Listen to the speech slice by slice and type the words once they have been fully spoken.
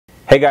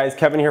Hey guys,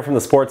 Kevin here from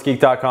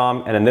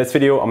thesportsgeek.com, and in this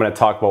video I'm going to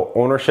talk about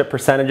ownership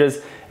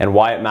percentages and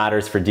why it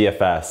matters for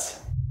DFS.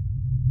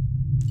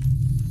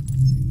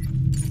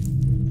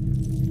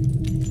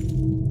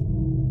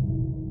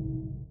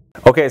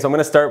 Okay, so I'm going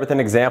to start with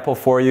an example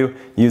for you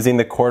using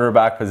the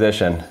quarterback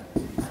position.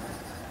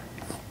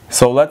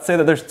 So let's say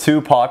that there's two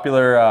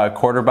popular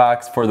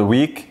quarterbacks for the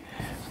week,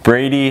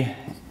 Brady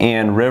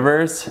and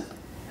Rivers.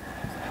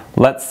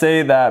 Let's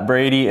say that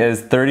Brady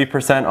is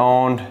 30%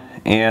 owned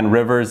and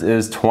Rivers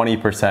is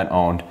 20%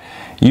 owned.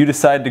 You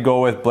decide to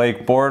go with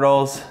Blake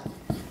Bortles,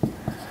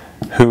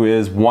 who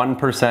is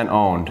 1%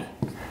 owned.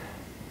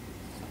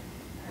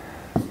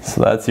 So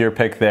that's your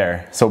pick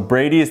there. So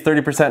Brady is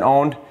 30%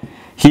 owned.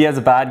 He has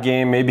a bad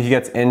game, maybe he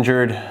gets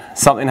injured,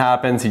 something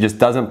happens, he just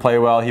doesn't play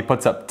well, he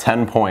puts up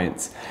 10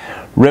 points.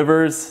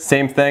 Rivers,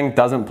 same thing,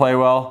 doesn't play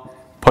well,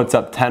 puts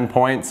up 10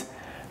 points.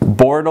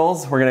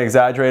 Bortles, we're gonna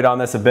exaggerate on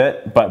this a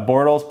bit, but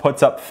Bortles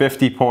puts up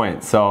 50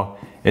 points. So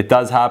it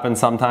does happen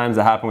sometimes.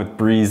 It happened with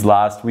Breeze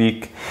last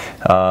week,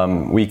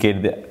 week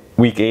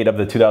eight of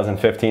the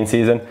 2015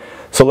 season.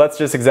 So let's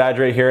just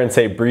exaggerate here and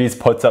say Breeze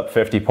puts up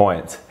 50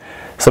 points.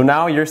 So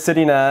now you're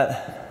sitting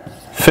at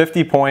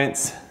 50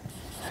 points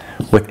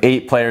with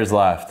 8 players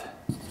left.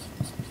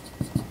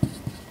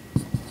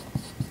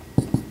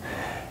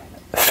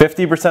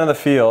 50% of the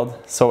field,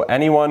 so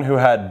anyone who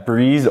had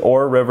Breeze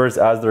or Rivers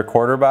as their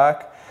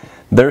quarterback,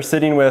 they're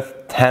sitting with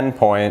 10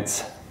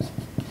 points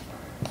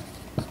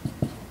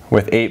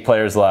with 8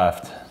 players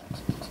left.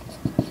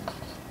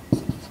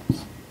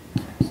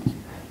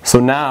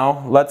 So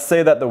now, let's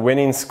say that the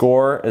winning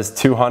score is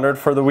 200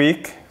 for the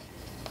week.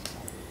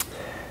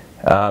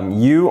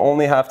 You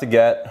only have to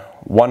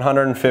get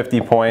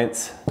 150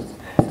 points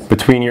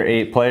between your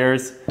 8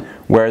 players,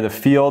 where the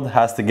field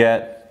has to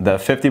get, the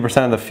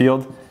 50% of the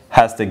field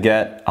has to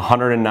get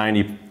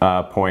 190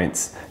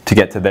 points to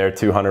get to their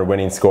 200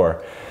 winning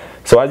score.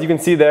 So as you can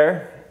see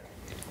there,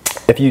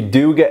 if you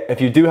do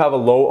have a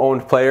low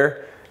owned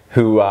player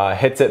who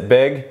hits it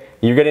big,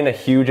 you're getting a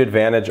huge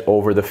advantage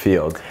over the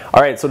field.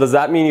 All right, so does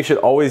that mean you should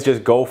always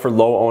just go for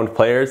low owned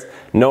players?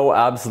 No,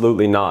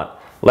 absolutely not.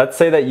 Let's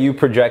say that you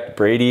project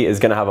Brady is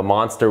gonna have a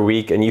monster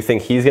week and you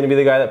think he's gonna be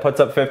the guy that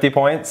puts up 50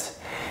 points.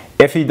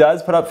 If he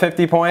does put up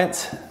 50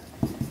 points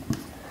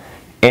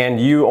and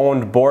you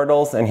owned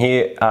Bortles and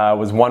he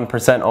was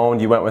 1%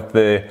 owned, you went with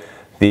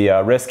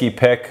the risky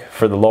pick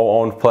for the low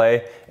owned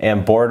play,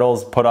 and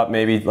Bortles put up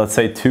maybe, let's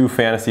say, 2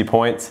 fantasy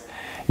points,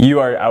 you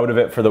are out of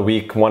it for the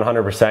week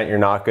 100%. You're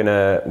not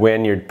gonna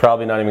win, you're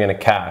probably not even gonna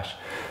cash.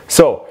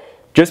 So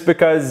just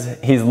because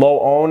he's low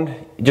owned,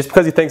 just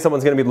because you think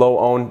someone's gonna be low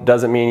owned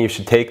doesn't mean you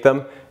should take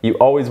them. You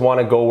always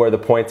wanna go where the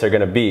points are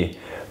gonna be.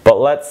 But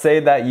let's say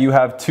that you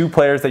have 2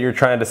 players that you're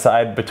trying to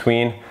decide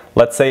between.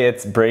 Let's say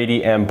it's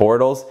Brady and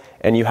Bortles,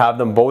 and you have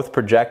them both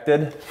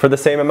projected for the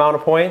same amount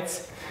of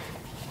points.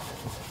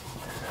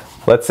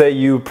 Let's say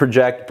you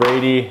project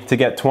Brady to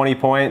get 20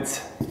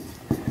 points,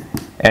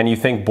 and you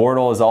think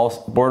Bortles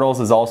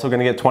is also going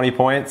to get 20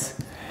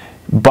 points,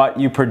 but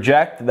you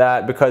project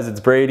that because it's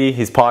Brady,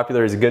 he's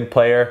popular, he's a good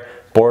player,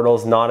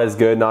 Bortles not as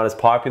good, not as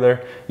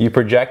popular, you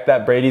project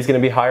that Brady's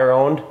going to be higher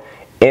owned,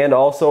 and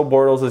also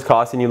Bortles is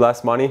costing you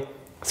less money.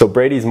 So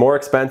Brady's more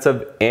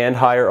expensive and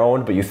higher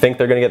owned, but you think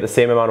they're going to get the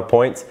same amount of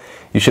points.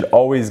 You should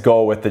always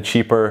go with the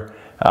cheaper,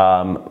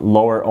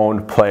 lower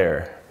owned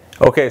player.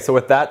 Okay, so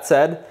with that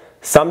said,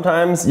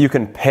 sometimes you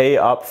can pay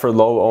up for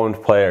low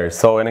owned players.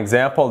 So an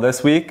example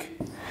this week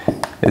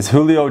is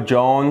Julio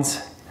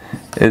Jones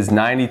is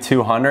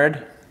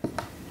 9,200,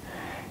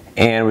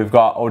 and we've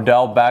got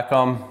Odell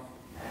Beckham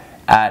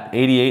at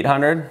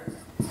 8,800.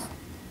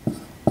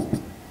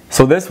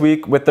 So this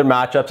week with their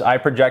matchups, I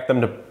project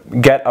them to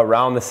get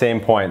around the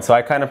same point. So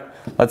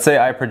let's say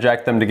I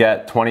project them to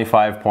get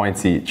 25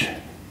 points each.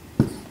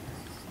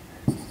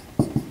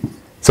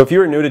 So if you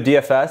were new to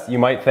DFS, you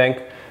might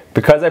think,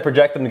 because I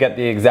project them to get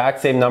the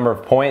exact same number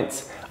of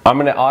points, I'm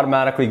gonna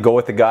automatically go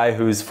with the guy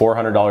who's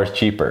 $400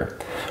 cheaper.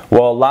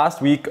 Well, last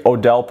week,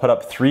 Odell put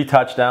up 3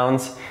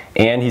 touchdowns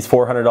and he's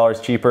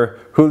 $400 cheaper.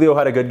 Julio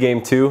had a good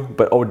game too,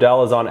 but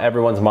Odell is on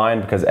everyone's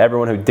mind because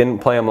everyone who didn't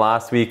play him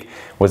last week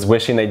was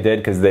wishing they did,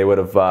 because they would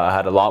have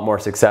had a lot more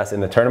success in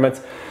the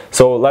tournaments.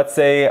 So let's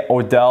say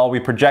we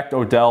project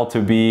Odell to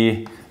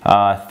be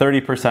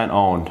 30%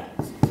 owned.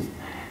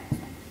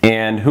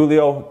 And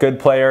Julio, good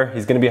player,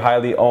 he's gonna be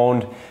highly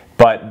owned.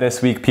 But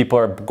this week people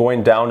are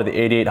going down to the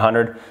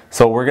 8,800,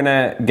 so we're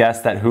gonna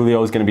guess that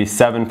Julio is gonna be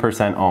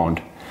 7%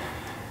 owned.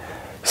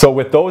 So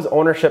with those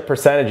ownership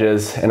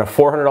percentages and a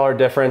 $400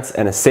 difference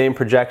and a same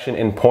projection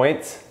in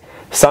points,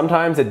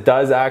 sometimes it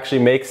does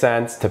actually make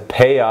sense to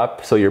pay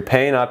up. So you're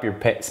paying up,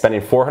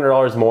 spending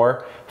 $400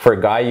 more for a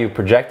guy you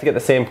project to get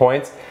the same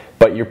points,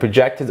 but you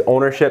project his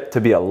ownership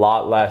to be a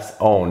lot less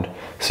owned.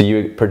 So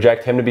you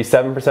project him to be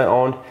 7%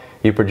 owned,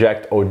 you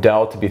project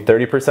Odell to be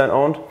 30%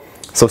 owned.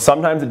 So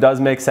sometimes it does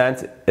make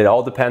sense. It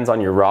all depends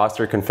on your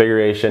roster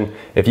configuration.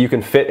 If you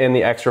can fit in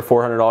the extra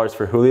 $400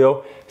 for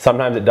Julio,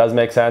 sometimes it does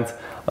make sense.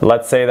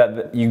 Let's say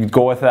that you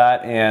go with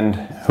that and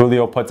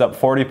Julio puts up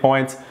 40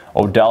 points,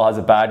 Odell has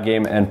a bad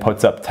game and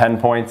puts up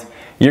 10 points.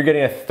 You're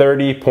getting a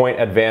 30-point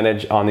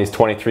advantage on these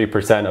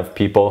 23% of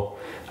people,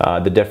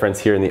 the difference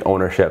here in the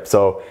ownership.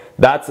 So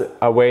that's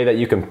a way that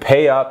you can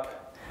pay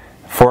up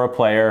for a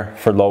player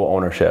for low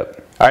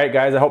ownership. All right,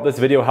 guys, I hope this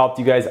video helped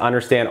you guys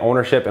understand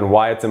ownership and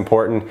why it's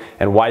important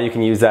and why you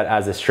can use that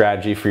as a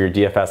strategy for your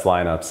DFS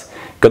lineups.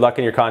 Good luck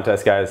in your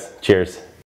contest, guys. Cheers.